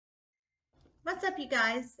What's up, you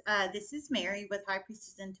guys? This is Mary with High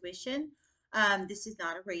Priestess Intuition. This is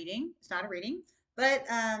not a reading. It's not a reading, but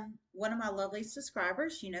one of my lovely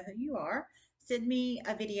subscribers, you know who you are, sent me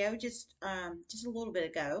a video just a little bit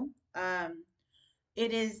ago.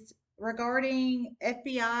 It is regarding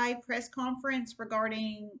FBI press conference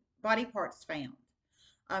regarding body parts found.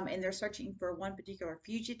 And they're searching for one particular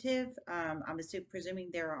fugitive.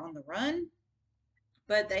 Presuming they're on the run,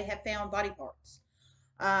 but they have found body parts.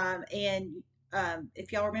 And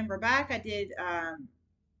if y'all remember back,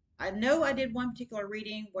 I know I did one particular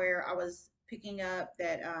reading where I was picking up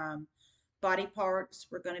that body parts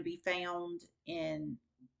were going to be found in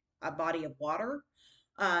a body of water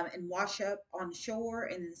and wash up on shore,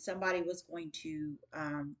 and then somebody was going to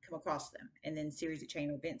come across them, and then a series of chain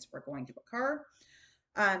events were going to occur.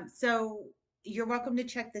 So you're welcome to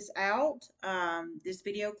check this out, this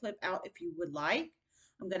video clip out if you would like.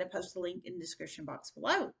 I'm going to post the link in the description box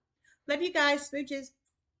below. Love you guys. Smooches.